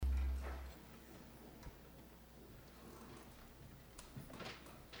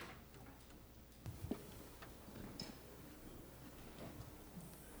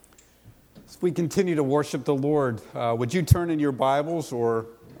As we continue to worship the Lord, would you turn in your Bibles or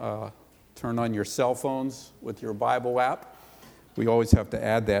turn on your cell phones with your Bible app? We always have to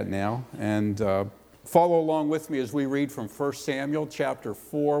add that now. And follow along with me as we read from 1 Samuel chapter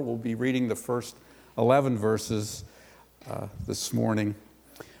 4. We'll be reading the first 11 verses this morning.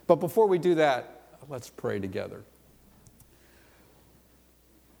 But before we do that, let's pray together.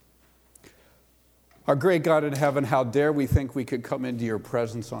 Our great God in heaven, how dare we think we could come into your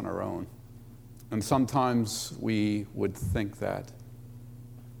presence on our own? And sometimes we would think that.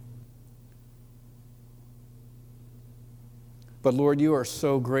 But Lord, you are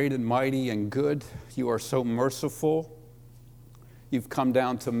so great and mighty and good. You are so merciful. You've come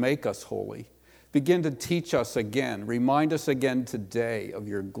down to make us holy. Begin to teach us again. Remind us again today of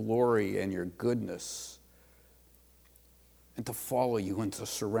your glory and your goodness. And to follow you and to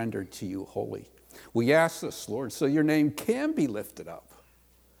surrender to you wholly. We ask this, Lord, so your name can be lifted up.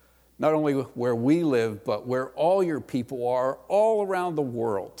 Not only where we live, but where all your people are, all around the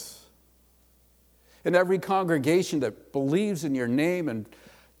world. And every congregation that believes in your name and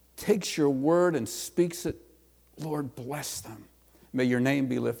takes your word and speaks it, Lord, bless them. May your name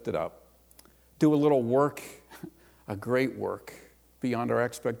be lifted up. Do a little work, a great work, beyond our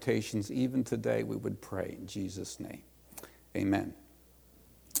expectations. Even today, we would pray in Jesus' name. Amen.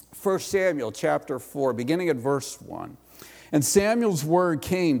 1 Samuel chapter 4, beginning at verse 1. And Samuel's word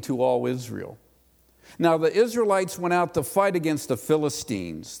came to all Israel. Now the Israelites went out to fight against the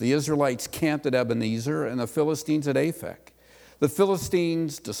Philistines. The Israelites camped at Ebenezer and the Philistines at Aphek. The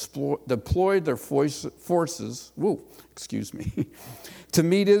Philistines deployed their forces to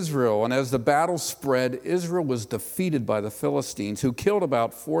meet Israel. And as the battle spread, Israel was defeated by the Philistines, who killed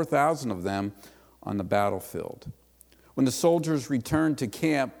about 4,000 of them on the battlefield. When the soldiers returned to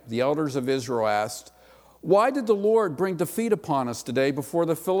camp, the elders of Israel asked, "Why did the Lord bring defeat upon us today before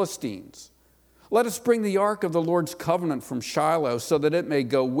the Philistines? Let us bring the ark of the Lord's covenant from Shiloh so that it may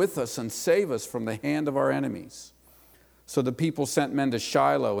go with us and save us from the hand of our enemies." So the people sent men to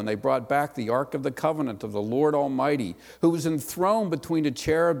Shiloh, and they brought back the ark of the covenant of the Lord Almighty, who was enthroned between the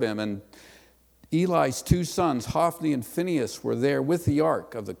cherubim, and Eli's two sons, Hophni and Phinehas, were there with the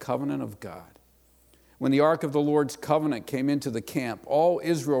ark of the covenant of God. When the ark of the Lord's covenant came into the camp, all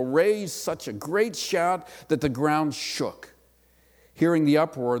Israel raised such a great shout that the ground shook. Hearing the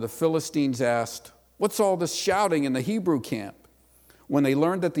uproar, the Philistines asked, "What's all this shouting in the Hebrew camp?" When they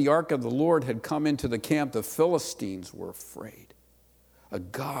learned that the ark of the Lord had come into the camp, the Philistines were afraid. "A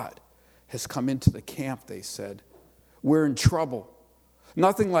god has come into the camp," they said. "We're in trouble.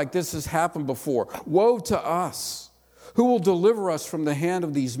 Nothing like this has happened before. Woe to us! Who will deliver us from the hand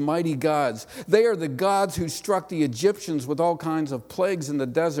of these mighty gods? They are the gods who struck the Egyptians with all kinds of plagues in the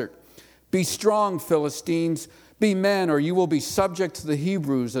desert. Be strong, Philistines. Be men, or you will be subject to the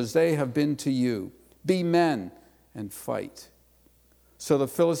Hebrews as they have been to you. Be men and fight." So the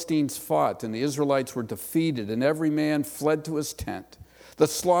Philistines fought, and the Israelites were defeated, and every man fled to his tent. The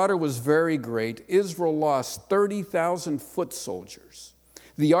slaughter was very great. Israel lost 30,000 foot soldiers.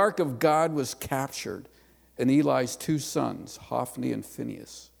 The ark of God was captured, and Eli's two sons, Hophni and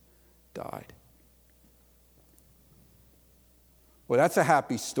Phinehas, died. Well, that's a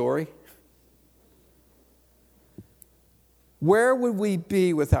happy story. Where would we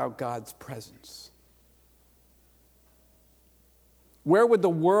be without God's presence? Where would the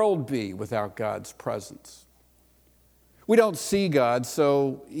world be without God's presence? We don't see God,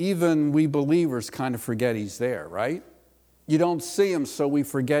 so even we believers kind of forget he's there, right? You don't see him, so we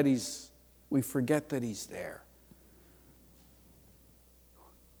forget that he's there.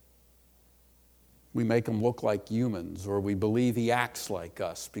 We make him look like humans, or we believe he acts like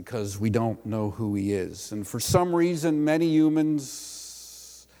us because we don't know who he is. And for some reason, many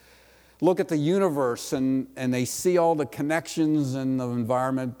humans look at the universe and they see all the connections in the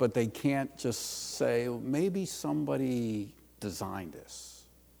environment, but they can't just say, maybe somebody designed this.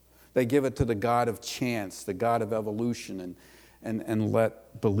 They give it to the God of chance, the God of evolution, and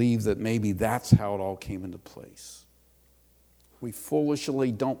believe that maybe that's how it all came into place. We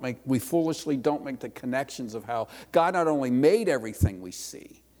foolishly don't make the connections of how God not only made everything we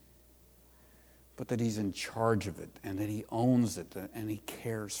see, but that he's in charge of it and that he owns it and he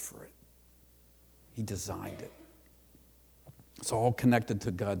cares for it. He designed it. It's all connected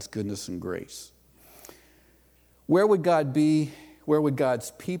to God's goodness and grace. Where would God be? Where would God's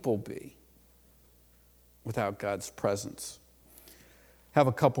people be without God's presence? Have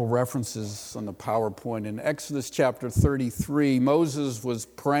a couple references on the PowerPoint. In Exodus chapter 33, Moses was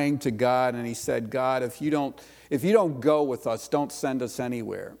praying to God, and he said, "God, if you don't go with us, don't send us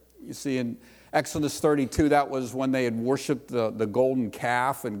anywhere." You see, in Exodus 32, that was when they had worshiped the golden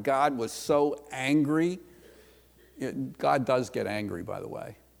calf, and God was so angry. God does get angry, by the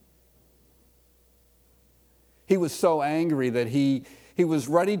way. He was so angry that he was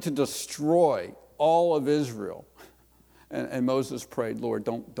ready to destroy all of Israel. And Moses prayed, Lord,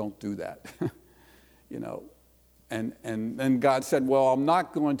 don't do that. And then God said, well, I'm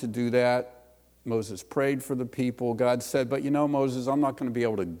not going to do that. Moses prayed for the people. God said, but Moses, I'm not going to be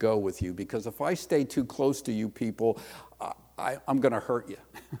able to go with you, because if I stay too close to you people, I'm going to hurt you,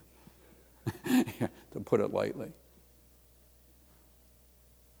 to put it lightly.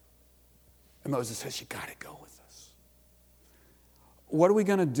 And Moses says, you got to go with us. What are we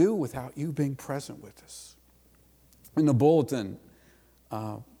going to do without you being present with us? In the bulletin,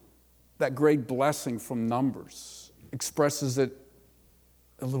 that great blessing from Numbers expresses it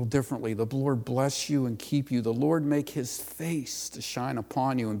a little differently. The Lord bless you and keep you. The Lord make his face to shine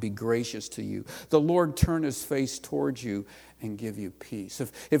upon you and be gracious to you. The Lord turn his face towards you and give you peace.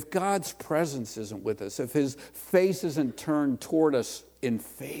 If God's presence isn't with us, if his face isn't turned toward us in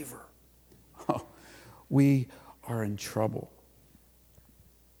favor, we are in trouble.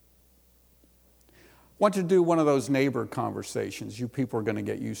 I want you to do one of those neighbor conversations. You people are going to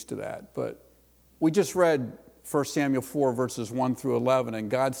get used to that. But we just read 1 Samuel 4, verses 1 through 11, and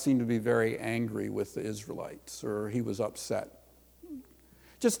God seemed to be very angry with the Israelites, or he was upset.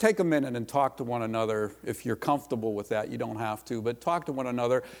 Just take a minute and talk to one another. If you're comfortable with that, you don't have to, but talk to one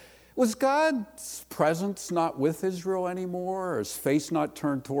another. Was God's presence not with Israel anymore? Or his face not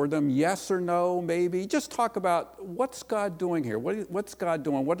turned toward them? Yes or no, maybe? Just talk about what's God doing here? What's God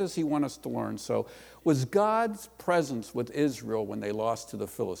doing? What does he want us to learn? So, was God's presence with Israel when they lost to the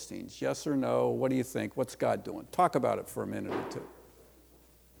Philistines? Yes or no? What do you think? What's God doing? Talk about it for a minute or two.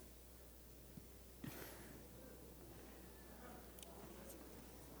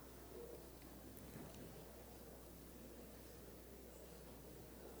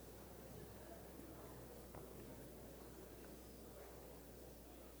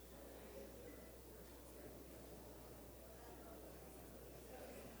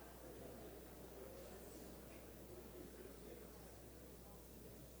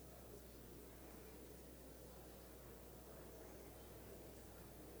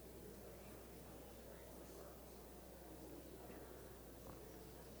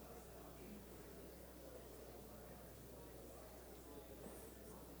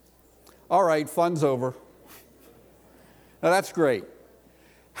 All right, fun's over. Now that's great.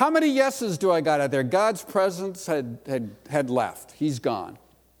 How many yeses do I got out there? God's presence had left. He's gone.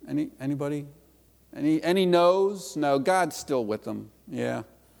 Anybody? Any no's? No, God's still with them. Yeah.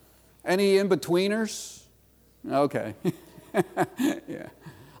 Any in-betweeners? Okay. Yeah.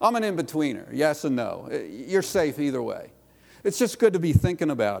 I'm an in-betweener, yes and no. You're safe either way. It's just good to be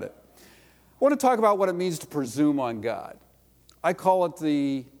thinking about it. I want to talk about what it means to presume on God. I call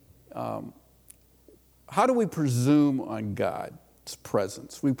it how do we presume on God's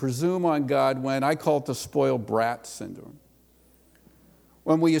presence? We presume on God when I call it the spoiled brat syndrome.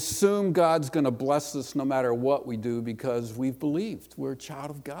 When we assume God's going to bless us no matter what we do because we've believed we're a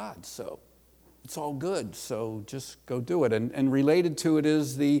child of God. So it's all good. So just go do it. And related to it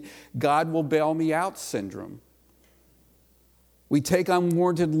is the God will bail me out syndrome. We take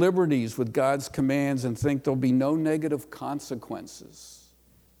unwarranted liberties with God's commands and think there'll be no negative consequences.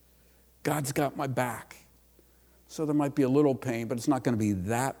 God's got my back. So there might be a little pain, but it's not going to be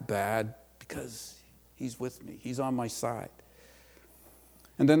that bad because he's with me. He's on my side.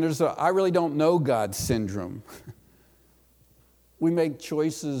 And then there's I really don't know God syndrome. We make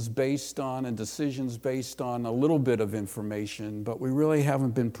choices based on and decisions based on a little bit of information, but we really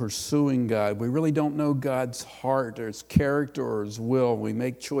haven't been pursuing God. We really don't know God's heart or his character or his will. We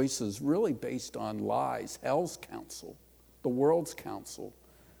make choices really based on lies, hell's counsel, the world's counsel,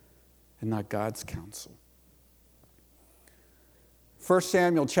 and not God's counsel. 1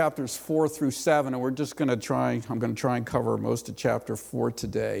 Samuel chapters 4 through 7, and I'm going to try and cover most of chapter 4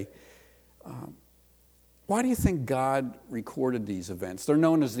 today. Why do you think God recorded these events? They're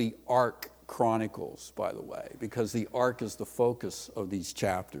known as the Ark Chronicles, by the way, because the Ark is the focus of these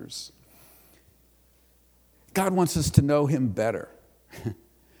chapters. God wants us to know him better.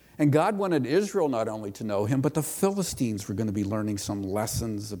 And God wanted Israel not only to know him, but the Philistines were going to be learning some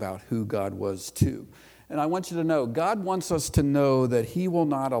lessons about who God was too. And I want you to know, God wants us to know that he will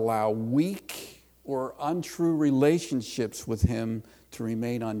not allow weak or untrue relationships with him to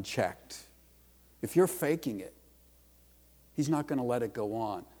remain unchecked. If you're faking it, he's not going to let it go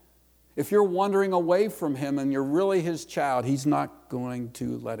on. If you're wandering away from him and you're really his child, he's not going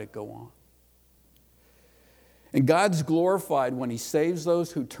to let it go on. And God's glorified when he saves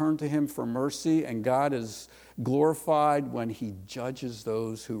those who turn to him for mercy, and God is glorified when he judges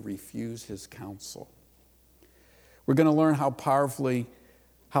those who refuse his counsel. We're going to learn how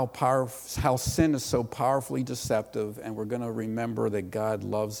sin is so powerfully deceptive, and we're going to remember that God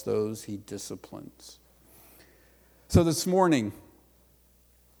loves those he disciplines. So this morning,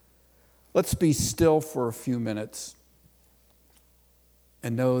 let's be still for a few minutes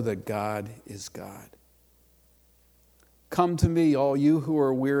and know that God is God. Come to me, all you who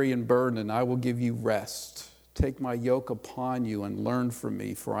are weary and burdened, and I will give you rest. Take my yoke upon you and learn from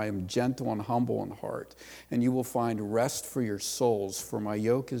me, for I am gentle and humble in heart, and you will find rest for your souls, for my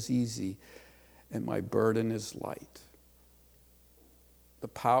yoke is easy and my burden is light. The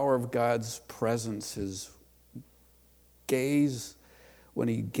power of God's presence, his gaze, when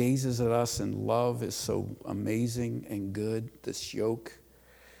he gazes at us in love, is so amazing and good. This yoke,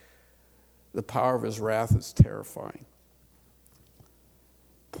 the power of his wrath is terrifying.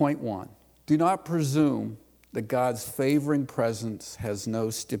 Point 1, do not presume that God's favoring presence has no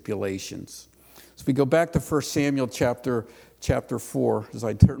stipulations. So we go back to 1 Samuel chapter 4, as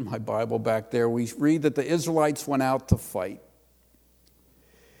I turn my Bible back there, we read that the Israelites went out to fight.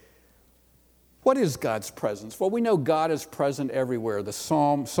 What is God's presence? Well, we know God is present everywhere. The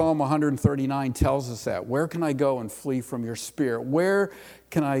Psalm 139 tells us that. Where can I go and flee from your spirit? Where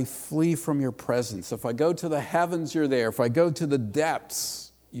can I flee from your presence? If I go to the heavens, you're there. If I go to the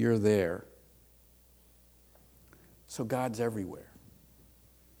depths, you're there. So God's everywhere.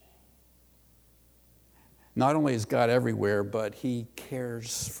 Not only is God everywhere, but he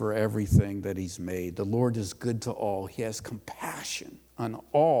cares for everything that he's made. The Lord is good to all. He has compassion on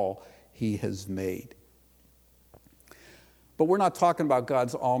all he has made. But we're not talking about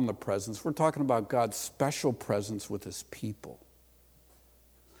God's omnipresence. We're talking about God's special presence with his people.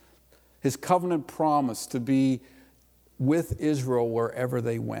 His covenant promise to be with Israel wherever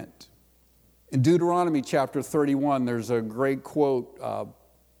they went. In Deuteronomy chapter 31, there's a great quote. God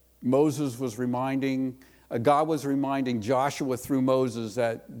was reminding Joshua through Moses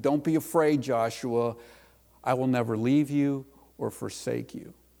that, don't be afraid, Joshua, I will never leave you or forsake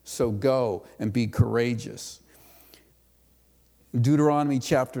you. So go and be courageous. Deuteronomy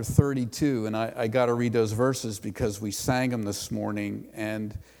chapter 32, and I got to read those verses because we sang them this morning,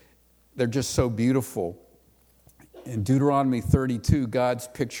 and they're just so beautiful. In Deuteronomy 32, God's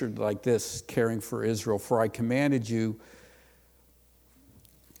pictured like this, caring for Israel. For I commanded you,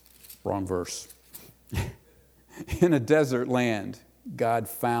 wrong verse. In a desert land, God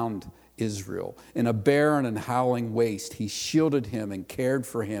found Israel. In a barren and howling waste, he shielded him and cared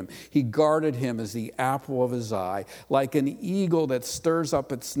for him. He guarded him as the apple of his eye, like an eagle that stirs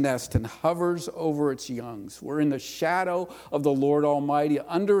up its nest and hovers over its youngs. We're in the shadow of the Lord Almighty.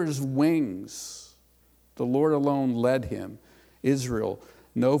 Under his wings, the Lord alone led him. Israel,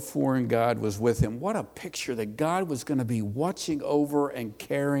 no foreign God was with him. What a picture that God was going to be watching over and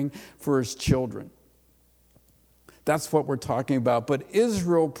caring for his children. That's what we're talking about. But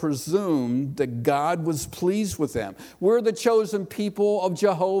Israel presumed that God was pleased with them. We're the chosen people of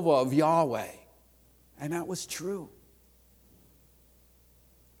Jehovah, of Yahweh. And that was true.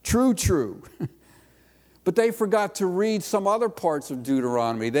 True. But they forgot to read some other parts of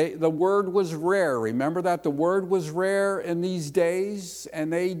Deuteronomy. The word was rare. Remember that? The word was rare in these days,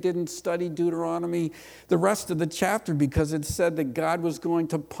 and they didn't study Deuteronomy the rest of the chapter because it said that God was going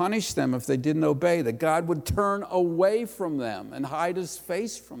to punish them if they didn't obey, that God would turn away from them and hide his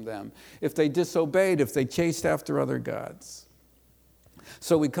face from them if they disobeyed, if they chased after other gods.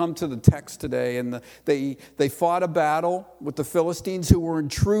 So we come to the text today, and they fought a battle with the Philistines who were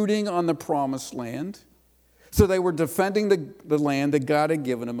intruding on the promised land. So they were defending the land that God had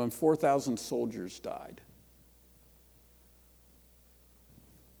given them, and 4,000 soldiers died.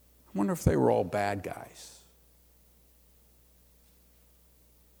 I wonder if they were all bad guys.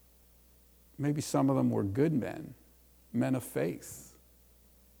 Maybe some of them were good men of faith.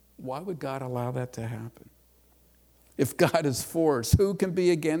 Why would God allow that to happen? If God is for us, who can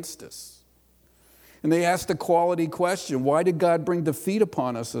be against us? And they asked a quality question. Why did God bring defeat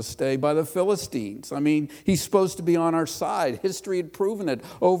upon us this day by the Philistines? I mean, he's supposed to be on our side. History had proven it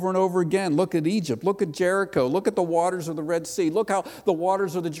over and over again. Look at Egypt. Look at Jericho. Look at the waters of the Red Sea. Look how the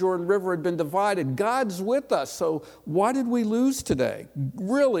waters of the Jordan River had been divided. God's with us. So why did we lose today?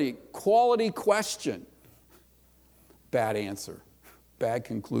 Really, quality question. Bad answer. Bad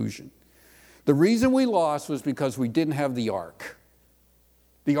conclusion. The reason we lost was because we didn't have the ark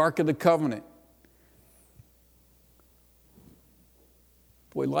of the covenant.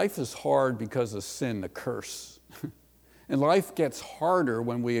 Boy, life is hard because of sin, the curse. And life gets harder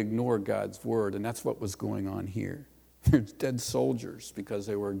when we ignore God's word, and that's what was going on here. There's dead soldiers because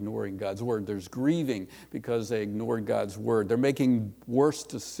they were ignoring God's word. There's grieving because they ignored God's word. They're making worse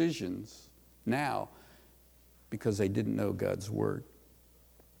decisions now because they didn't know God's word.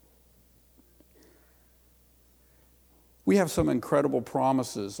 We have some incredible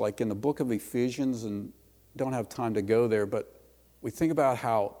promises, like in the book of Ephesians, and don't have time to go there, but we think about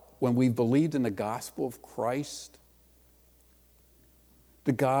how when we believed in the gospel of Christ,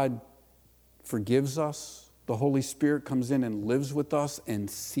 that God forgives us. The Holy Spirit comes in and lives with us and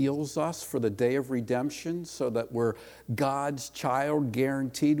seals us for the day of redemption so that we're God's child,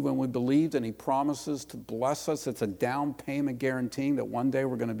 guaranteed when we believed, and He promises to bless us. It's a down payment guaranteeing that one day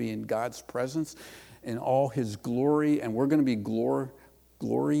we're going to be in God's presence in all His glory, and we're going to be glorious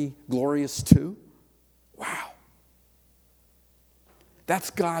too. Wow.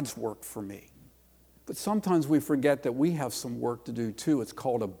 That's God's work for me. But sometimes we forget that we have some work to do too. It's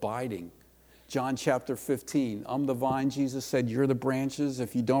called abiding. John chapter 15, I'm the vine, Jesus said, you're the branches.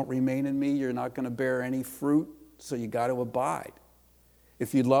 If you don't remain in me, you're not going to bear any fruit, so you got to abide.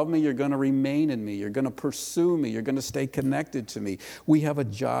 If you love me, you're going to remain in me. You're going to pursue me. You're going to stay connected to me. We have a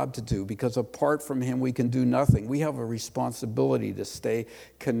job to do because apart from Him, we can do nothing. We have a responsibility to stay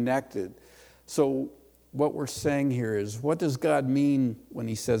connected. So what we're saying here is, what does God mean when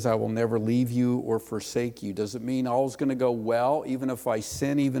He says, I will never leave you or forsake you? Does it mean all's going to go well, even if I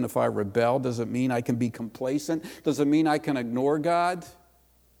sin, even if I rebel? Does it mean I can be complacent? Does it mean I can ignore God?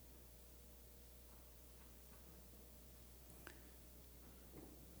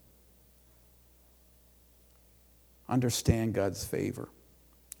 Understand God's favor.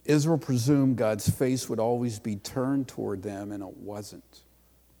 Israel presumed God's face would always be turned toward them, and it wasn't.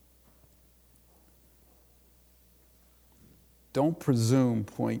 Don't presume,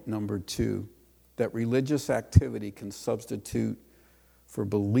 point number 2, that religious activity can substitute for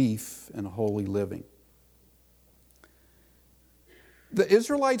belief in holy living. The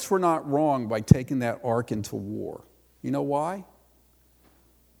Israelites were not wrong by taking that ark into war. You know why?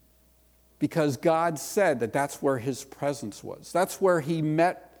 Because God said that that's where His presence was. That's where He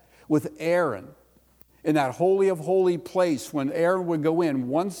met with Aaron in that holy of holy place, when Aaron would go in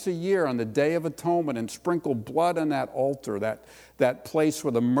once a year on the Day of Atonement and sprinkle blood on that altar, that place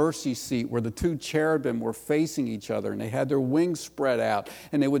where the mercy seat, where the 2 cherubim were facing each other, and they had their wings spread out,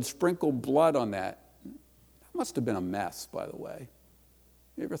 and they would sprinkle blood on that. That must have been a mess, by the way.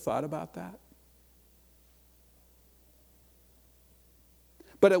 You ever thought about that?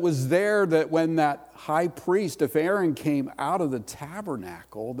 But it was there that when that high priest, if Aaron came out of the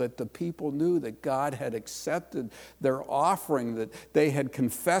tabernacle, that the people knew that God had accepted their offering, that they had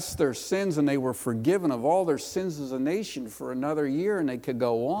confessed their sins and they were forgiven of all their sins as a nation for another year, and they could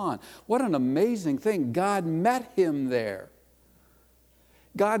go on. What an amazing thing. God met him there.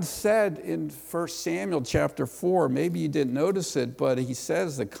 God said in 1 Samuel chapter 4, maybe you didn't notice it, but he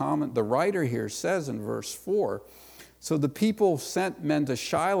says, the writer here says in verse 4, so the people sent men to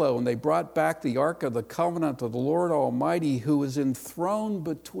Shiloh, and they brought back the ark of the covenant of the Lord Almighty, who was enthroned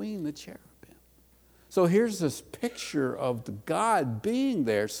between the cherubim. So here's this picture of the God being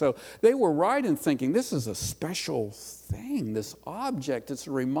there. So they were right in thinking this is a special thing, this object. It's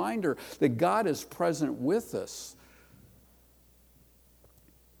a reminder that God is present with us.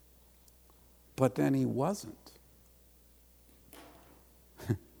 But then He wasn't.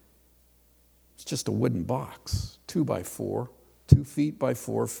 It's just a wooden box, 2 by 4, 2 feet by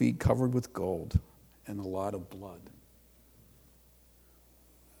 4 feet, covered with gold and a lot of blood.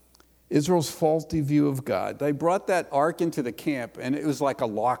 Israel's faulty view of God. They brought that ark into the camp, and it was like a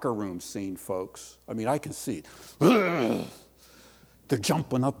locker room scene, folks. I mean, I can see it. They're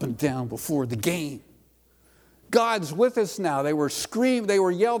jumping up and down before the game. God's with us now. They were screaming, they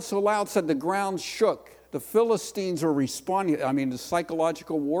were yelled so loud, said the ground shook. The Philistines were responding. I mean, the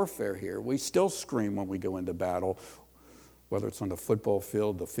psychological warfare here. We still scream when we go into battle, whether it's on the football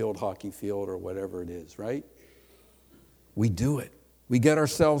field, the field hockey field, or whatever it is, right? We do it. We get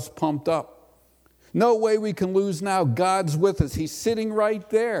ourselves pumped up. No way we can lose now. God's with us. He's sitting right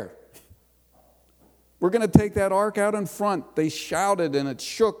there. We're going to take that ark out in front. They shouted and it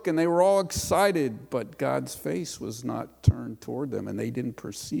shook and they were all excited, but God's face was not turned toward them and they didn't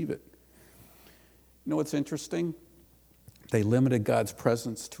perceive it. You know what's interesting? They limited God's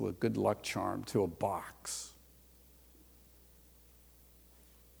presence to a good luck charm, to a box.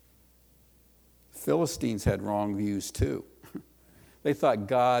 Philistines had wrong views too. They thought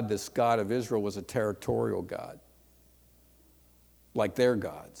God, this God of Israel, was a territorial God, like their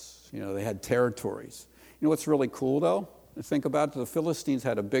gods. You know, they had territories. You know what's really cool though? Think about it. The Philistines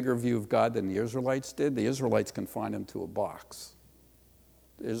had a bigger view of God than the Israelites did. The Israelites confined him to a box.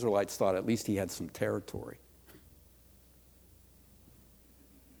 The Israelites thought at least he had some territory.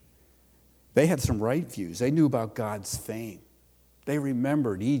 They had some right views. They knew about God's fame. They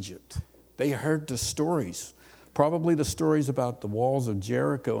remembered Egypt. They heard the stories, probably the stories about the walls of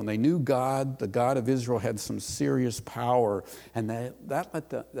Jericho, and they knew God, the God of Israel, had some serious power, and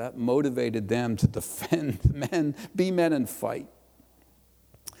that motivated them to defend men, be men and fight.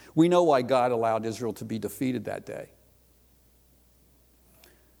 We know why God allowed Israel to be defeated that day.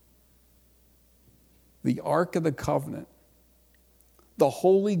 The Ark of the Covenant, the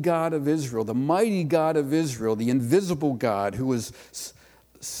holy God of Israel, the mighty God of Israel, the invisible God who was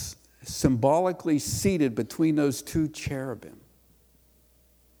symbolically seated between those two cherubim.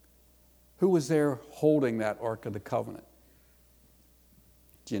 Who was there holding that Ark of the Covenant?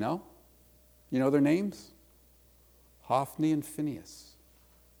 Do you know? You know their names? Hophni and Phinehas.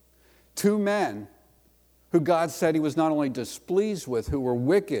 Two men who God said he was not only displeased with, who were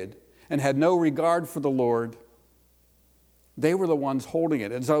wicked and had no regard for the Lord. They were the ones holding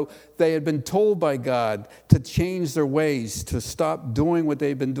it. And so they had been told by God to change their ways, to stop doing what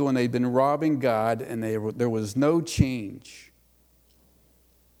they'd been doing. They'd been robbing God, and there was no change.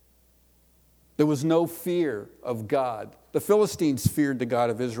 There was no fear of God. The Philistines feared the God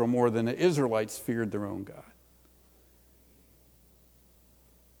of Israel more than the Israelites feared their own God.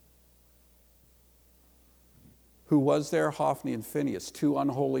 Who was there? Hophni and Phinehas, two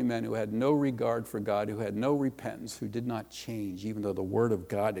unholy men who had no regard for God, who had no repentance, who did not change, even though the word of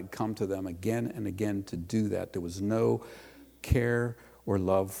God had come to them again and again to do that. There was no care or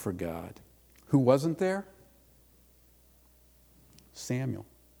love for God. Who wasn't there? Samuel.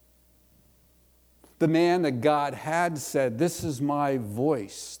 The man that God had said, "This is my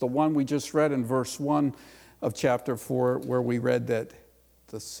voice." The one we just read in verse 1 of chapter 4, where we read that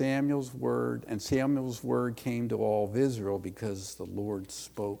Samuel's word came to all of Israel because the Lord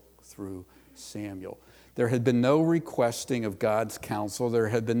spoke through Samuel. There had been no requesting of God's counsel. There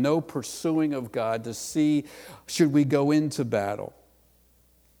had been no pursuing of God to see, should we go into battle?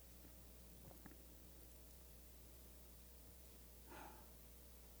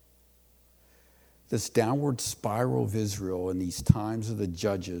 This downward spiral of Israel in these times of the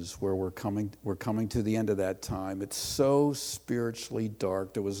judges, where we're coming to the end of that time, it's so spiritually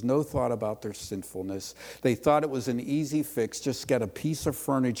dark. There was no thought about their sinfulness. They thought it was an easy fix, just get a piece of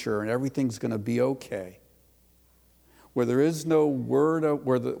furniture and everything's going to be okay. Where there is no word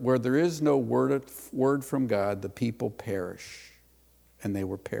from God, the people perish, and they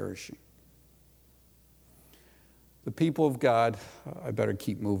were perishing. The people of God, I better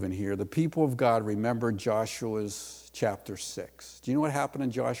keep moving here. The people of God remembered Joshua's chapter 6. Do you know what happened in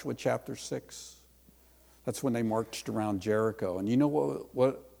Joshua chapter 6? That's when they marched around Jericho. And you know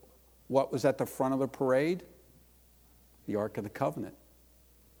what was at the front of the parade? The Ark of the Covenant.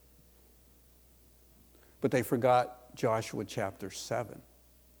 But they forgot Joshua chapter 7.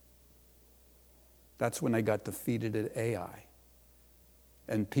 That's when they got defeated at Ai.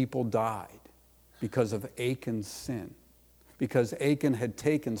 And people died because of Achan's sin. Because Achan had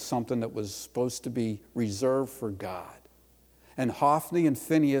taken something that was supposed to be reserved for God. And Hophni and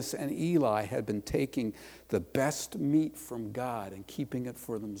Phinehas and Eli had been taking the best meat from God and keeping it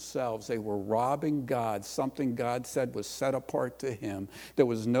for themselves. They were robbing God, something God said was set apart to him. There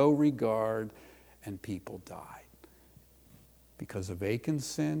was no regard, and people died. Because of Achan's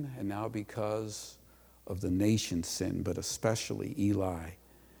sin, and now because of the nation's sin, but especially Eli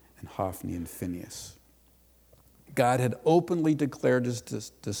and Hophni and Phinehas. God had openly declared his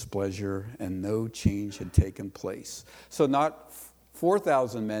displeasure, and no change had taken place. So not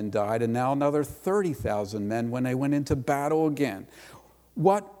 4,000 men died, and now another 30,000 men when they went into battle again.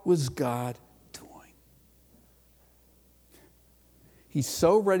 What was God doing? He's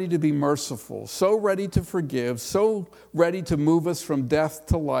so ready to be merciful, so ready to forgive, so ready to move us from death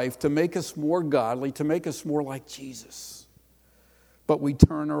to life, to make us more godly, to make us more like Jesus. But we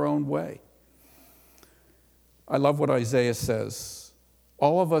turn our own way. I love what Isaiah says.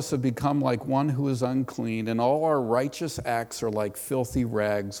 All of us have become like one who is unclean, and all our righteous acts are like filthy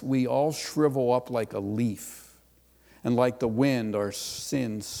rags. We all shrivel up like a leaf, and like the wind, our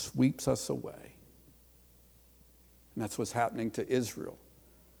sin sweeps us away. And that's what's happening to Israel.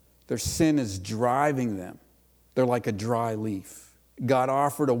 Their sin is driving them. They're like a dry leaf. God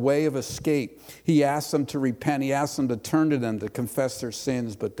offered a way of escape. He asked them to repent. He asked them to turn to them, to confess their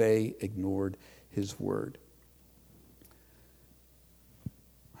sins, but they ignored his word.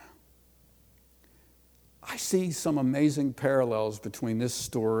 I see some amazing parallels between this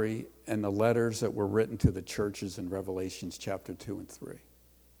story and the letters that were written to the churches in Revelations chapter 2 and 3.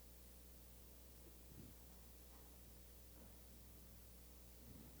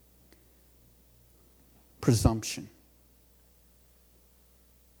 Presumption.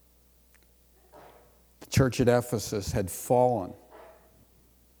 The church at Ephesus had fallen.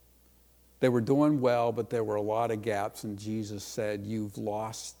 They were doing well, but there were a lot of gaps, and Jesus said, you've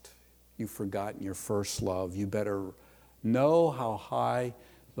forgotten your first love. You better know how high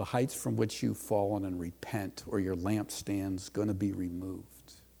the heights from which you've fallen and repent, or your lampstand's going to be removed.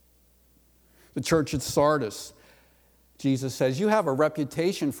 The church at Sardis, Jesus says, you have a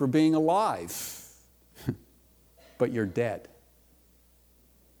reputation for being alive, but you're dead.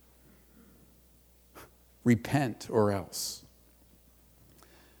 Repent or else.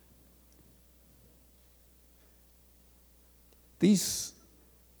 This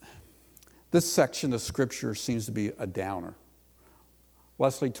section of Scripture seems to be a downer.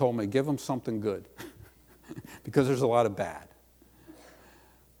 Leslie told me, give them something good, because there's a lot of bad.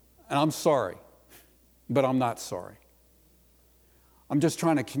 And I'm sorry, but I'm not sorry. I'm just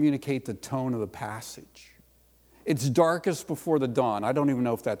trying to communicate the tone of the passage. It's darkest before the dawn. I don't even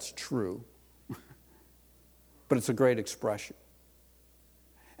know if that's true, but it's a great expression.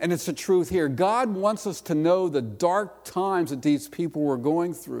 And it's the truth here. God wants us to know the dark times that these people were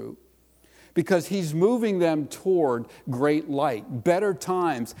going through, because he's moving them toward great light, better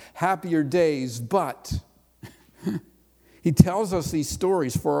times, happier days. But he tells us these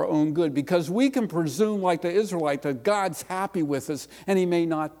stories for our own good, because we can presume, like the Israelite, that God's happy with us, and he may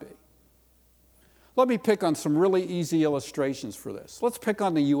not be. Let me pick on some really easy illustrations for this. Let's pick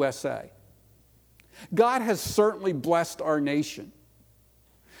on the USA. God has certainly blessed our nation.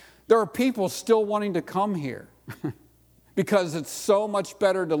 There are people still wanting to come here because it's so much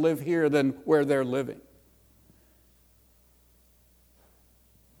better to live here than where they're living.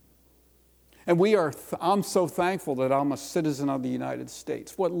 And I'm so thankful that I'm a citizen of the United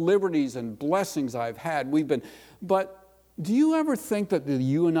States. What liberties and blessings I've had. But do you ever think that the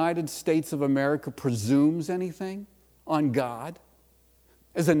United States of America presumes anything on God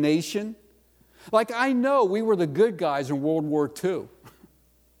as a nation? Like, I know we were the good guys in World War II.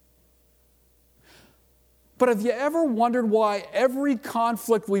 But have you ever wondered why every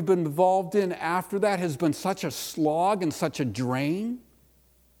conflict we've been involved in after that has been such a slog and such a drain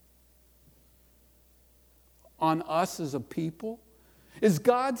on us as a people? Is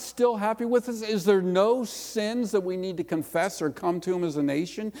God still happy with us? Is there no sins that we need to confess or come to him as a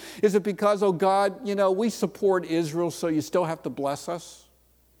nation? Is it because, oh God, we support Israel, so you still have to bless us?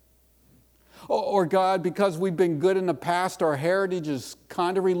 Or God, because we've been good in the past, our heritage is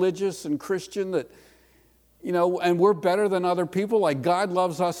kind of religious and Christian, that and we're better than other people, like God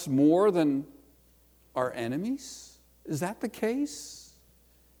loves us more than our enemies? Is that the case?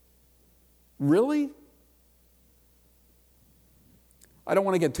 Really? I don't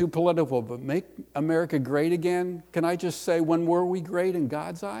want to get too political, but make America great again. Can I just say, when were we great in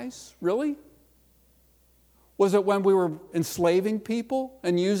God's eyes? Really? Was it when we were enslaving people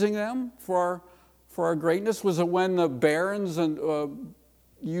and using them for our greatness? Was it when the barons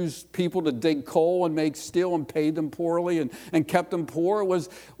used people to dig coal and make steel and paid them poorly and kept them poor? It was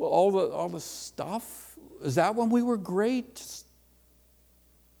all the stuff. Is that when we were great?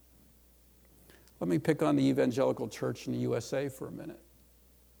 Let me pick on the evangelical church in the USA for a minute.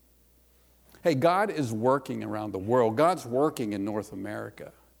 Hey, God is working around the world. God's working in North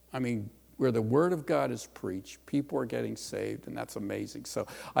America. I mean, where the word of God is preached, people are getting saved, and that's amazing. So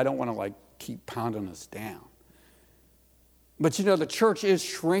I don't want to keep pounding us down. But the church is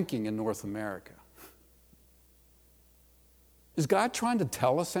shrinking in North America. Is God trying to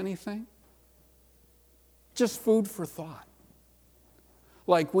tell us anything? Just food for thought.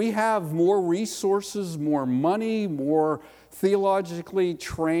 Like, we have more resources, more money, more theologically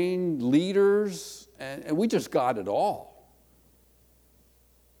trained leaders, and we just got it all.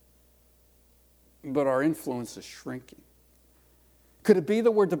 But our influence is shrinking. Could it be that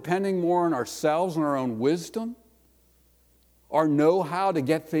we're depending more on ourselves and our own wisdom? Our know-how to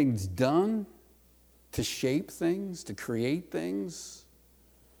get things done, to shape things, to create things,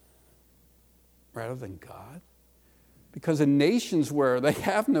 rather than God? Because in nations where they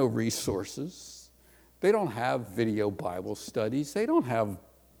have no resources, they don't have video Bible studies,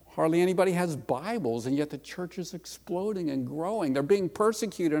 hardly anybody has Bibles, and yet the church is exploding and growing. They're being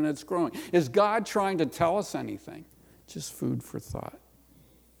persecuted and it's growing. Is God trying to tell us anything? Just food for thought.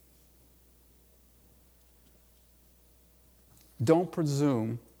 Don't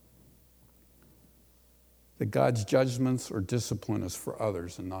presume that God's judgments or discipline is for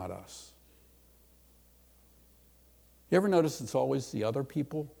others and not us. You ever notice it's always the other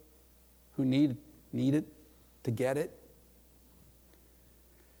people who need it to get it.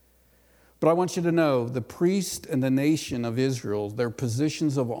 But I want you to know, the priest and the nation of Israel, their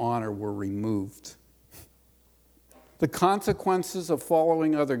positions of honor were removed. The consequences of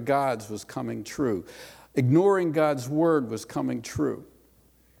following other gods was coming true. Ignoring God's word was coming true.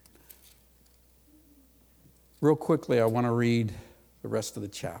 Real quickly, I want to read the rest of the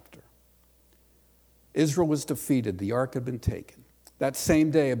chapter. Israel was defeated. The ark had been taken. That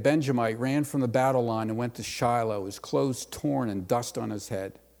same day, a Benjamite ran from the battle line and went to Shiloh, his clothes torn and dust on his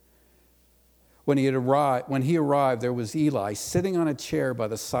head. When he arrived, there was Eli sitting on a chair by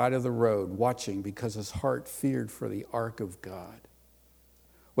the side of the road, watching because his heart feared for the ark of God.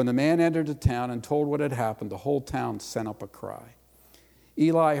 When the man entered the town and told what had happened, the whole town sent up a cry.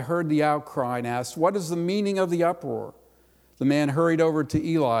 Eli heard the outcry and asked, "What is the meaning of the uproar?" The man hurried over to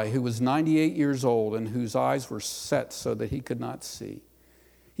Eli, who was 98 years old and whose eyes were set so that he could not see.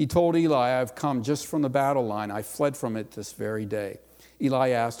 He told Eli, "I have come just from the battle line. I fled from it this very day." Eli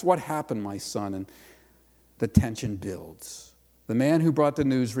asked, "What happened, my son?" And the tension builds. The man who brought the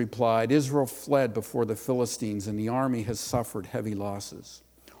news replied, "Israel fled before the Philistines, and the army has suffered heavy losses.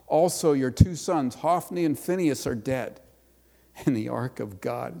 Also, your two sons, Hophni and Phinehas, are dead, and the ark of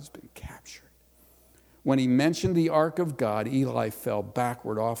God has been captured." When he mentioned the ark of God, Eli fell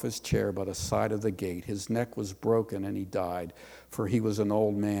backward off his chair by the side of the gate. His neck was broken, and he died, for he was an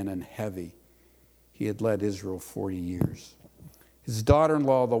old man and heavy. He had led Israel 40 years. His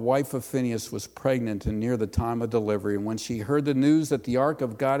daughter-in-law, the wife of Phinehas, was pregnant and near the time of delivery. And when she heard the news that the ark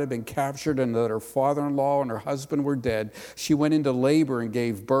of God had been captured and that her father-in-law and her husband were dead, she went into labor and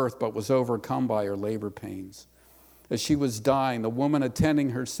gave birth, but was overcome by her labor pains. As she was dying, the woman attending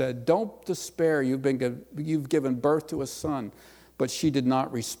her said, "Don't despair, you've given birth to a son." But she did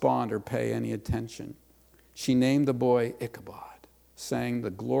not respond or pay any attention. She named the boy Ichabod, saying, "The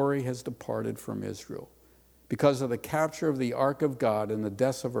glory has departed from Israel." Because of the capture of the ark of God and the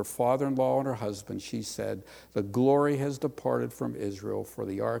deaths of her father-in-law and her husband, she said, "The glory has departed from Israel, for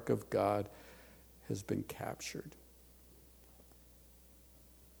the ark of God has been captured."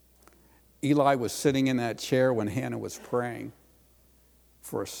 Eli was sitting in that chair when Hannah was praying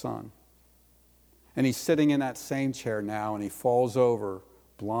for a son. And he's sitting in that same chair now, and he falls over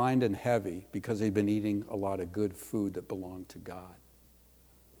blind and heavy because he'd been eating a lot of good food that belonged to God.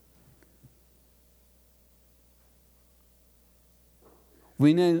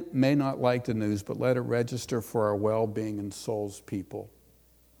 We may not like the news, but let it register for our well-being and souls, people.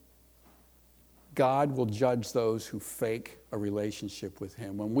 God will judge those who fake a relationship with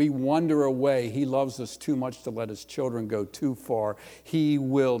him. When we wander away, he loves us too much to let his children go too far. He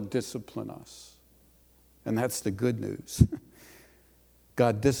will discipline us. And that's the good news.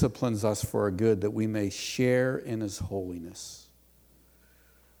 God disciplines us for our good, that we may share in his holiness.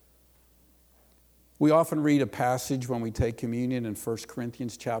 We often read a passage when we take communion in 1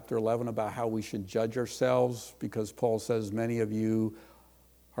 Corinthians chapter 11 about how we should judge ourselves, because Paul says many of you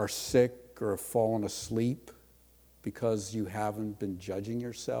are sick or have fallen asleep because you haven't been judging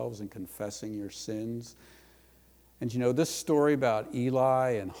yourselves and confessing your sins. And you know, this story about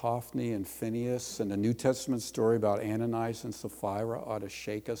Eli and Hophni and Phinehas and the New Testament story about Ananias and Sapphira ought to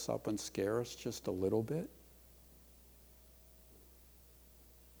shake us up and scare us just a little bit.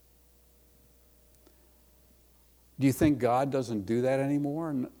 Do you think God doesn't do that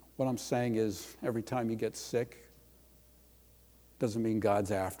anymore? And what I'm saying is, every time you get sick, doesn't mean God's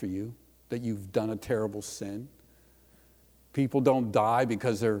after you, that you've done a terrible sin. People don't die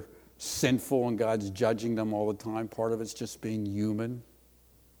because they're sinful and God's judging them all the time. Part of it's just being human.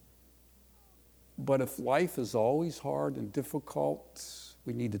 But if life is always hard and difficult,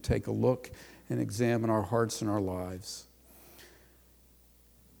 we need to take a look and examine our hearts and our lives.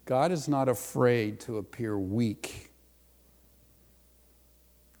 God is not afraid to appear weak,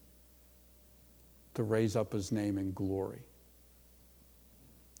 to raise up his name in glory.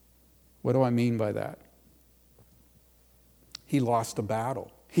 What do I mean by that? He lost a battle.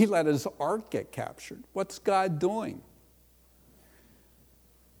 He let his ark get captured. What's God doing?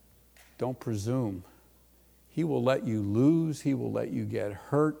 Don't presume. He will let you lose. He will let you get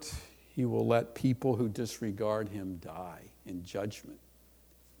hurt. He will let people who disregard him die in judgment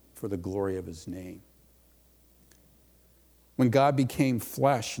for the glory of his name. When God became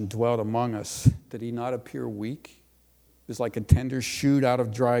flesh and dwelt among us, did he not appear weak? He was like a tender shoot out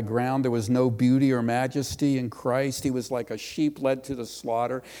of dry ground. There was no beauty or majesty in Christ. He was like a sheep led to the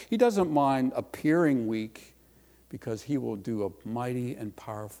slaughter. He doesn't mind appearing weak because he will do a mighty and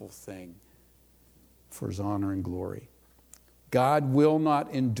powerful thing for his honor and glory. God will not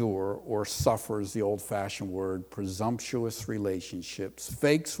endure or suffer, is the old-fashioned word, presumptuous relationships.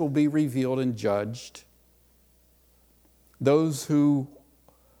 Fakes will be revealed and judged. Those who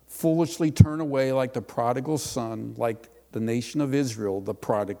foolishly turn away like the prodigal son, like the nation of Israel, the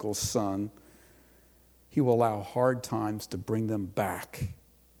prodigal son, he will allow hard times to bring them back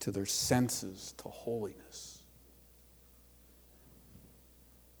to their senses, to holiness.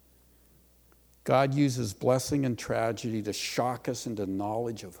 God uses blessing and tragedy to shock us into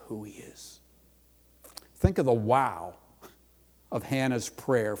knowledge of who he is. Think of the wow of Hannah's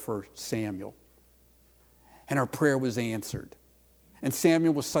prayer for Samuel. And her prayer was answered. And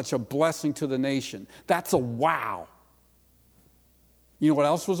Samuel was such a blessing to the nation. That's a wow. You know what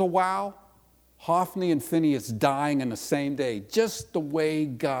else was a wow? Hophni and Phinehas dying in the same day, just the way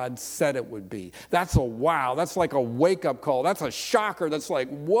God said it would be. That's a wow. That's like a wake-up call. That's a shocker. That's like,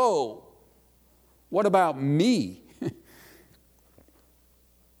 whoa, what about me?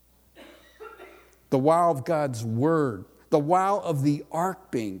 The wow of God's word. The wow of the ark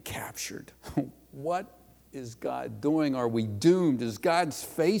being captured. What is God doing? Are we doomed? Is God's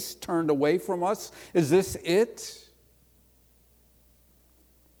face turned away from us? Is this it?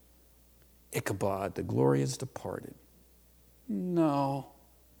 Ichabod, the glory has departed. No.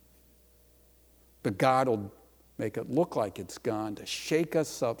 But God will make it look like it's gone to shake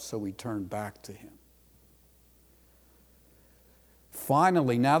us up so we turn back to him.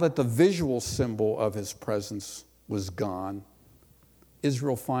 Finally, now that the visual symbol of his presence was gone,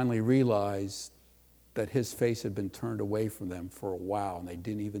 Israel finally realized that his face had been turned away from them for a while, and they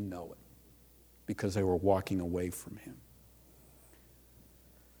didn't even know it because they were walking away from him.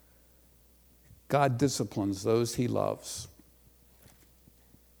 God disciplines those he loves.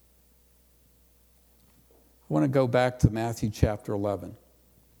 I want to go back to Matthew chapter 11.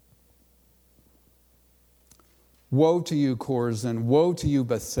 Woe to you, Chorazin! Woe to you,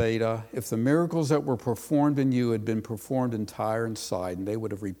 Bethsaida! If the miracles that were performed in you had been performed in Tyre and Sidon, they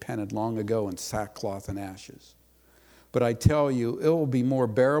would have repented long ago in sackcloth and ashes. But I tell you, it will be more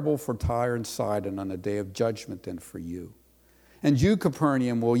bearable for Tyre and Sidon on the day of judgment than for you. And you,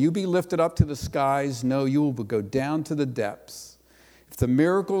 Capernaum, will you be lifted up to the skies? No, you will go down to the depths. If the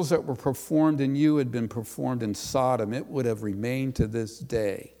miracles that were performed in you had been performed in Sodom, it would have remained to this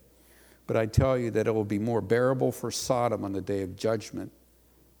day. But I tell you that it will be more bearable for Sodom on the day of judgment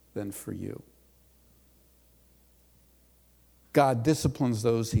than for you. God disciplines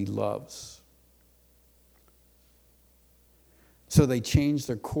those he loves. So they change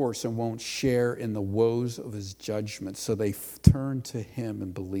their course and won't share in the woes of his judgment. So they turn to him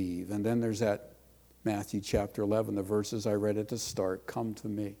and believe. And then there's that Matthew chapter 11, the verses I read at the start. Come to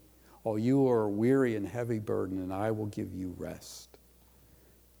me, all you who are weary and heavy burdened, and I will give you rest.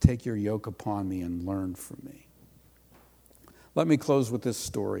 Take your yoke upon me and learn from me. Let me close with this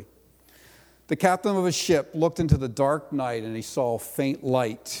story. The captain of a ship looked into the dark night and he saw a faint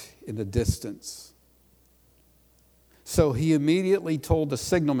light in the distance. So he immediately told the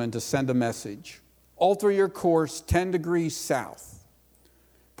signalman to send a message. Alter your course 10 degrees south.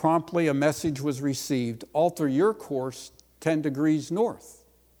 Promptly a message was received. Alter your course 10 degrees north.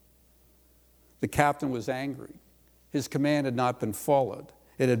 The captain was angry. His command had not been followed.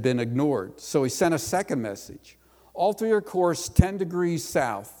 It had been ignored. So he sent a second message. Alter your course 10 degrees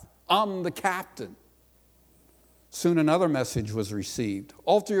south. I'm the captain. Soon another message was received.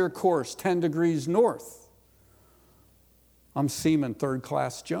 Alter your course 10 degrees north. I'm Seaman Third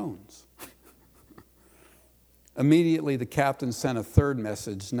Class Jones. Immediately the captain sent a third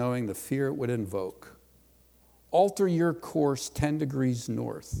message, knowing the fear it would invoke. Alter your course 10 degrees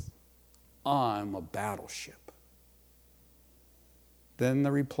north. I'm a battleship. Then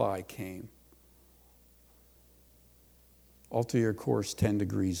the reply came. Alter your course 10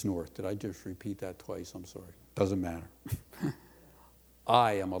 degrees north. Did I just repeat that twice? I'm sorry. Doesn't matter.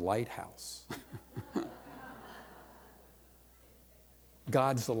 I am a lighthouse.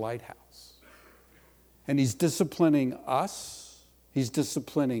 God's the lighthouse. And he's disciplining us. He's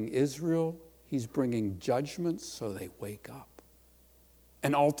disciplining Israel. He's bringing judgments so they wake up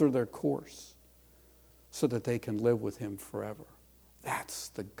and alter their course so that they can live with him forever. That's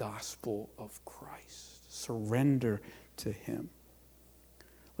the gospel of Christ. Surrender to him.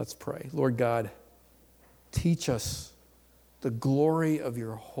 Let's pray. Lord God, teach us the glory of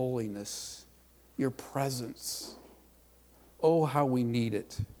your holiness, your presence. Oh, how we need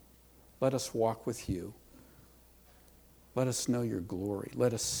it. Let us walk with you. Let us know your glory.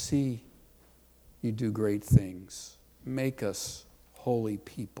 Let us see you do great things. Make us holy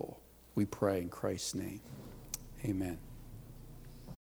people. We pray in Christ's name. Amen.